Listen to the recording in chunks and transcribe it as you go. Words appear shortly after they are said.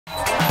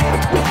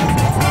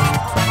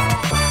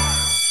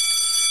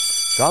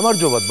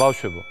გამარჯობათ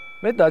ბავშვებო.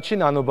 მე დაჩი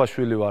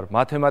ნანობაშვილი ვარ,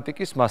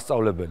 მათემატიკის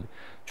მასწავლებელი.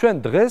 ჩვენ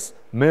დღეს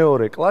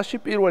მეორე კლასში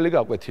პირველი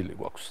გაკვეთილი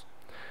გვაქვს.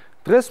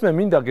 დღეს მე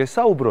მინდა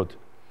გესაუბროთ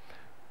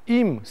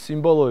იმ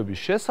სიმბოლოების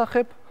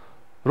შესახებ,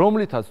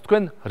 რომლითაც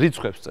თქვენ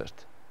რიცხვებს წერთ.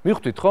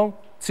 მიხვდით ხომ?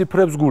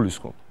 ციფრებს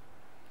გულისხმობ.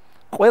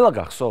 ყველა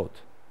გახსოვთ?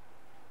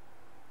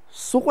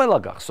 სულ ყველა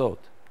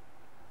გახსოვთ?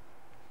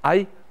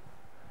 აი,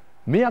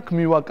 მე აქ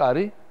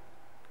მივაკარი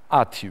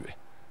 10-ვე.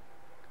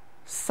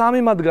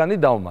 3 მათგანი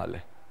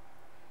დავმალე.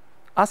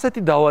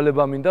 ასეთი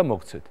დავალება მინდა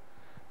მოგცეთ.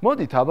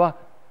 მოდით აბა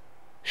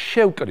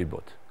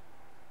შევკრიბოთ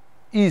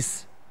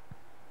ის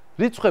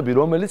რიცხვები,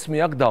 რომელიც მე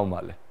აქ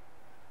დავმალე.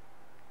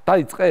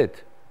 დაიწყეთ?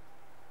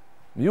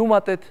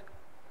 მიუმატეთ?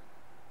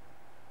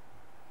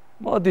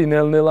 მოდი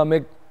ნელ-ნელა მე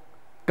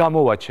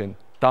გამოვაჩენ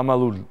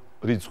დამალულ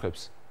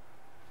რიცხვებს.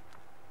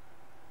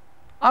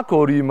 აქ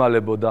 2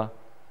 იმალებოდა.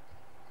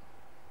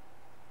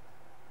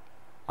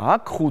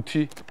 აქ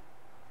 5.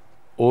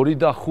 2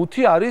 და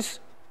 5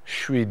 არის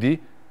 7.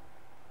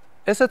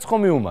 ესეც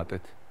ხომ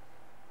მიუმატეთ.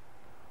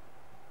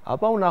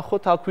 აბა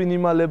ვნახოთ აქ ვინ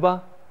იმალება.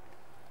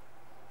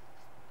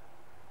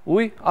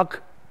 უი, აქ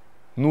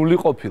 0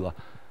 ყოფილა.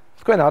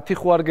 თქვენ 10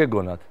 ხო არ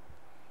გეგონათ?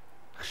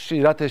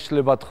 ხშირად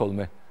ეშლებათ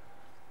ხოლმე.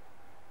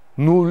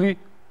 0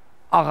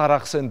 აღარ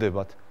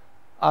ახსენდებათ.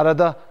 არა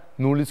და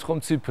 0-იც ხომ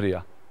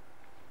ციფრია.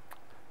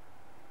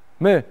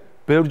 მე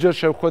ბევრჯერ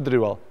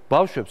შევხვედრივალ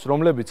ბავშვებს,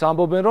 რომლებიც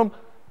ამბობენ, რომ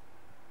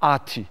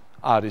 10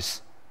 არის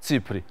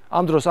ციფრი.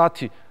 ამ დროს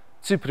 10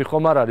 ციფრი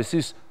ხომ არ არის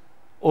ის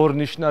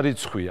ორნიშნა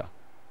რიცხვია.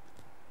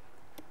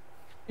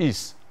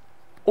 ის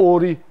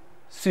 2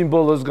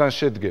 სიმბოლოსგან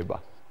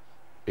შედგება.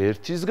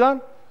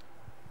 1-ისგან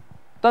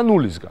და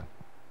 0-ისგან.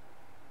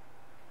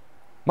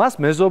 მას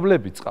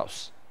მეზობლები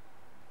წავს.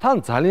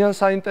 თან ძალიან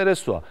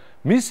საინტერესოა,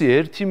 მისი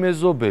ერთი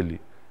მეზობელი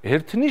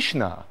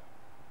ერთნიშნაა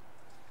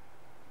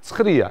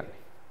 9-იანი.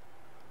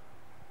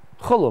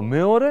 ხოლო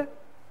მეორე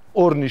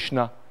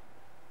ორნიშნა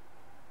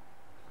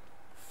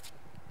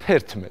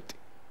 11.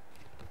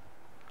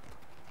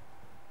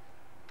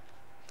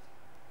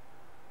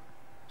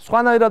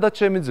 სხვანაირადაც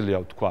შემიძლია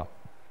ვთქვა.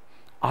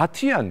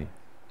 10-იანი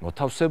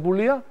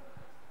მოთავსებულია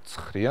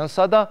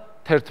 9-იანსა და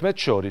 11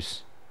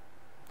 შორის.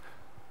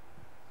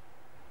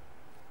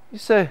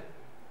 ისე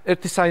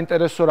ერთი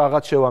საინტერესო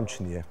რაღაც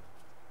შევამჩნიე.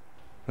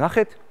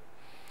 ნახეთ?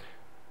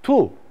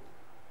 თუ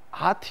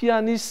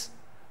 10-яნის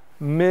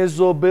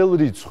მეზობელ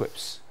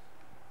რიცხვებს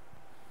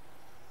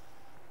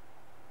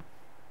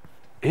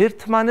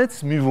ერთმანეთს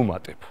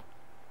მივუმატებ.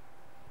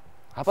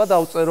 აბა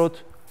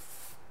დავწეროთ.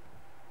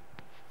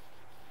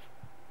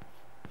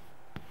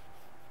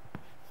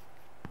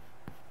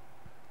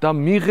 და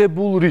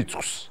მიღებულ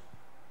რიცხვს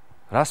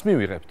რას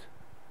მივიღებთ?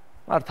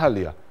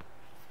 მართალია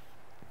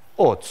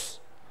 20.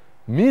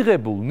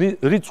 მიღებულ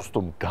რიცხვს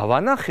თუ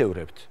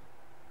გავანახევრებთ,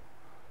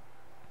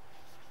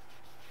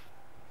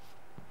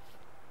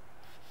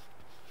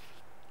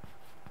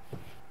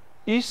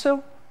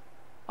 ისევ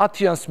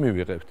 10-იანს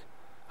მივიღებთ.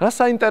 რა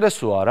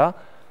საინტერესოა რა?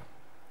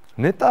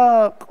 ნეტა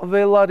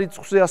ყველა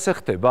რიცხვზე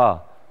ასე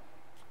ხდება?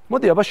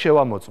 მოდი აბა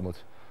შევამოწმოთ.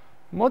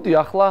 მოდი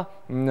ახლა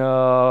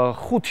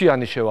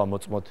 5-იანი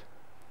შევამოწმოთ.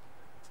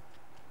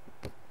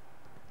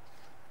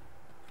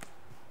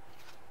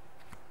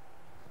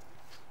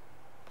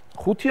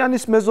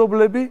 5-яნის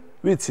მეზობლები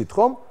ვიცით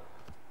ხომ?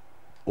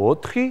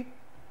 4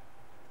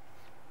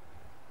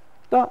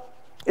 და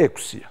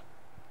 6-ია.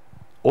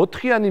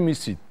 4-იანი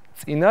მისი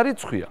წინა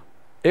რიცხვია,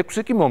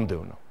 6 კი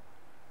მომდევნო.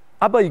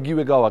 აბა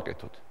იგივე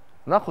გავაკეთოთ.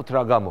 ნახოთ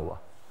რა გამოვა.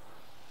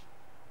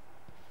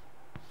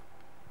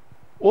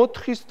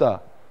 4-ის და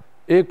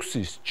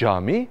 6-ის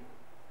ჯამი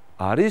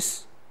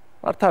არის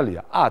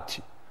მართალია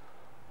 10.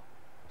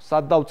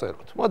 სად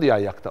დავწეროთ? მოდი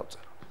აი აქ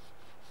დავწეროთ.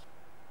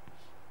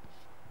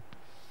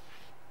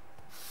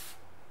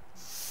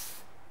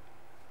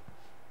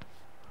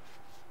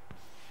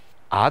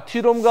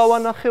 10 რომ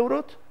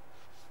გავანახევროთ,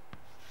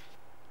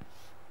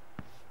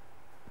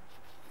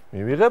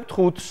 მივიღებთ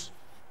 5-ს.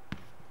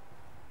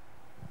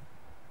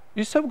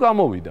 ისევ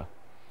გამოვიდა.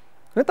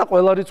 ნეტა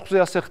ყველა რიცხვზე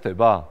ასე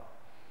ხდება.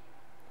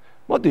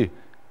 მოდი,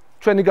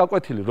 ჩვენი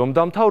გაკვეთილი რომ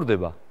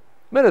დამთავრდება,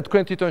 მერე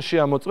თქვენ თვითონ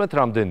შეამოწმეთ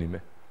რამდენიმე.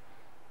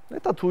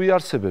 ნეტა თუ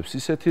იარსებებს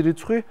ისეთი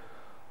რიცხვი,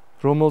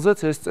 რომელზეც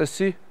ეს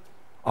წესი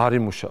არ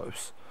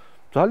იმუშავებს.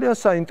 ძალიან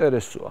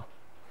საინტერესოა.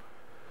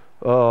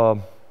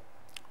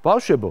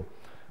 ბავშვებო,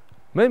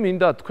 მე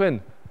მინდა თქვენ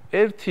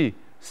ერთი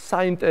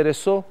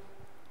საინტერესო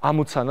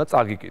ამოცანა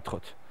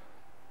წაგიკითხოთ,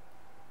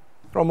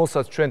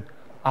 რომელსაც ჩვენ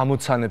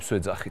ამოცანებს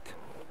ვეძახით.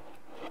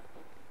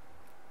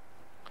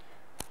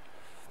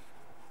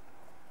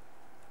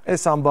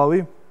 ეს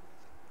ამბავი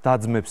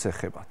დაძმებს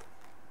ეხებათ.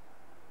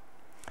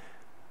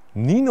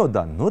 ნინო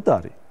და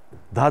ნოდარი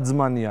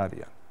დაძმანი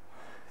არიან.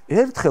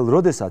 ერთხელ,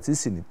 როდესაც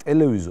ისინი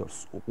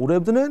ტელევიზორს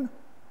უყურებდნენ,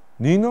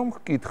 ნინომ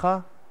ჰკითხა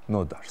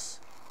ნოდარს.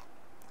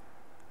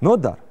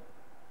 ნოდარ,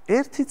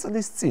 1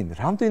 წლის წინ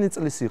რამდენი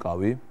წლის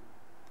იყავი?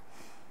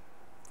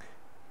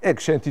 ეგ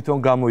შენ თვითონ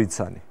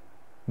გამოიცანი.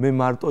 მე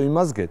მარტო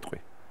იმას გეტყვი,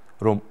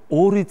 რომ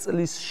 2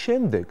 წლის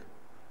შემდეგ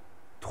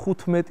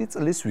 15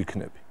 წლის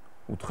ვიქნები.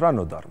 უთხრა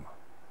ნოდარმა.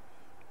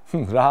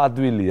 რა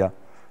ადვილია.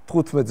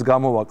 15-ს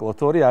გამოვაკლოთ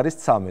 2 არის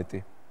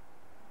 13.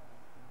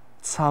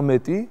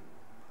 13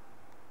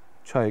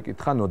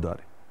 ჩაეკითხა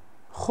ნოდარი.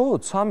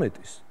 ხო,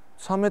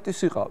 13-ის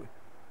იყავი.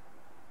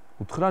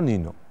 უთხრა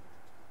ნინო.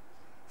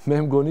 მე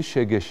მგონი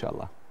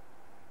შეგეშალა.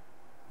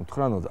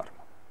 უთხრა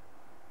ნოდარმა.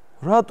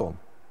 რატომ?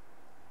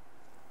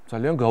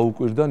 ძალიან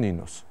გაუკვირდა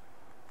ნინოს.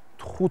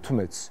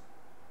 15-ს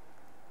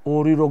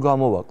 2 რო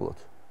გამოვაკლოთ.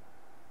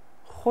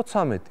 ხო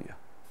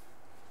 13-ია.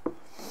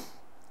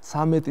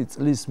 13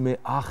 წლის მე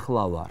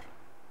ახლა ვარ.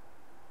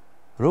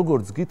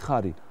 როგორც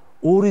გითხარი,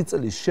 2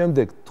 წლის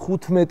შემდეგ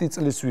 15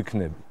 წლის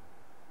ვიქნები.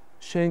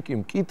 შენ კი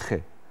მკითხე,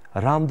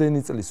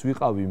 რამდენი წლის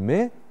ვიყავი მე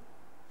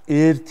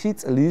 1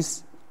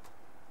 წლის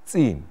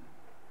წინ.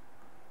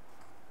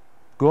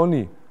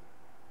 გონი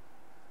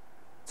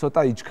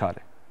ცოტა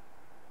იჩქარე.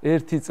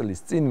 1 წლის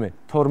წინ მე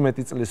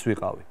 12 წლის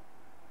ვიყავი.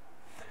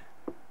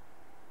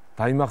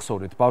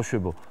 დაიმახსოვრეთ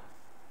ბავშვებო,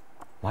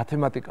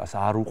 მათემატიკას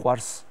არ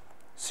უყვარს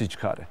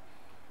სიჩქარე.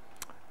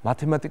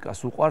 მათემატიკას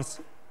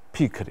უყვარს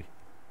ფიქრი.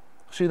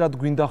 ხშირად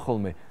გვინდა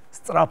ხოლმე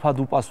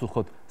სწრაფად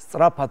უპასუხოთ,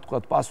 სწრაფად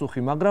თქვათ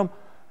პასუხი, მაგრამ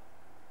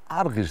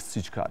არ ღირს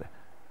სიჩქარე.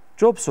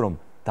 ჯობს რომ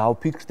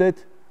დავფიქრდეთ,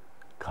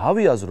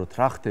 გავიაზროთ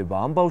რა ხდება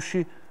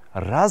ამბავში,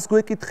 რას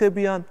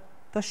გვეკითხებიან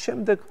და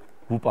შემდეგ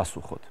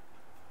ვუპასუხოთ.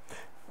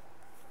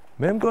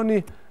 მე მგონი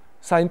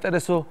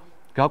საინტერესო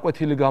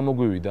გაკვეთილი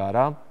გამოგვივიდა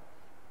რა.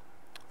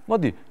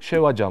 მოდი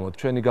შევაჯამოთ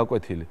ჩვენი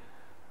გაკვეთილი.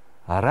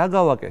 რა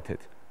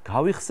გავაკეთეთ?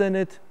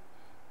 გავიხსენეთ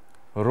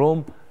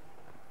რომ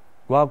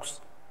გვაქვს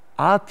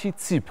 10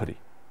 ციფრი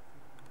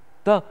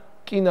და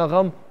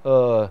კინაღამ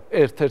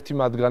ერთ-ერთი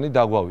მათგანი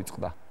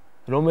დაგვავიწყდა.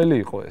 რომელი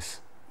იყო ეს?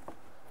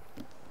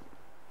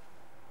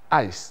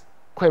 აი ეს,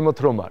 ქვემოთ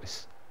რომ არის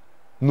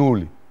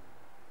 0.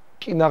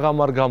 კინაღამ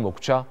არ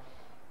გამოგჩა,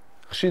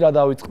 ხშირად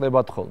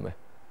ავიწყდებათ ხოლმე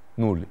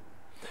 0.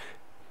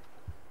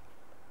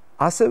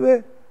 ასევე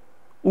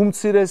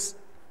უმცირეს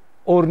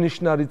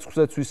ორნიშნა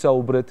რიცხვზეც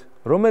ვისაუბრეთ.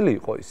 რომელი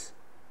იყო ის?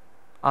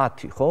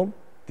 10, ხო?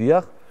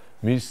 დიახ,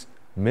 მის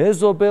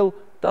მეზობელ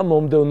და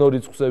მომდევნო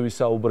რიცხვზე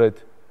ვისაუბრეთ.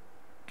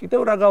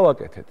 კიდევ რა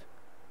გავაკეთეთ?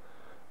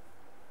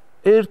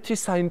 ერთი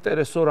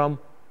საინტერესო რამ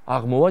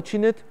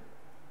აღმოვაჩინეთ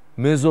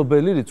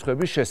მეზობელი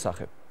რიცხვების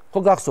შესახებ. ხო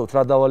გახსოვთ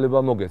რა დავალება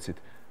მოგეცით?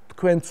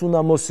 თქვენც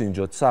უნდა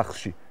მოსინჯოთ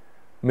სახლში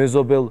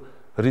მეზობელ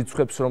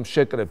რიცხვებს რომ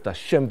შეკრებთ და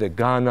შემდეგ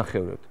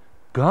გაანახევრებთ.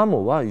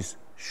 გამოვა ის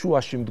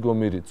შუაში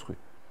მდგომი რიცხვი.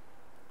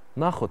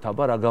 ნახოთ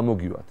აბა რა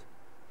გამოგივათ.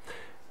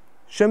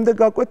 შემდეგ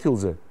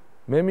გაკვეთილზე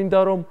მე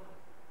მინდა რომ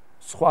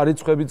სხვა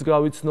რიცხვებიც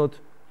გავიცნოთ,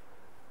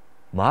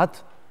 მათ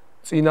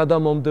წინა და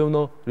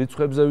მომდევნო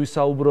რიცხვებზე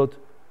ვისაუბროთ.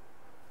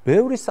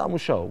 ბევრი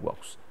სამუშაო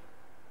გვაქვს.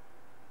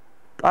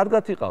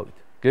 კარგად იყავით,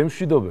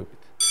 გემშვიდობებით.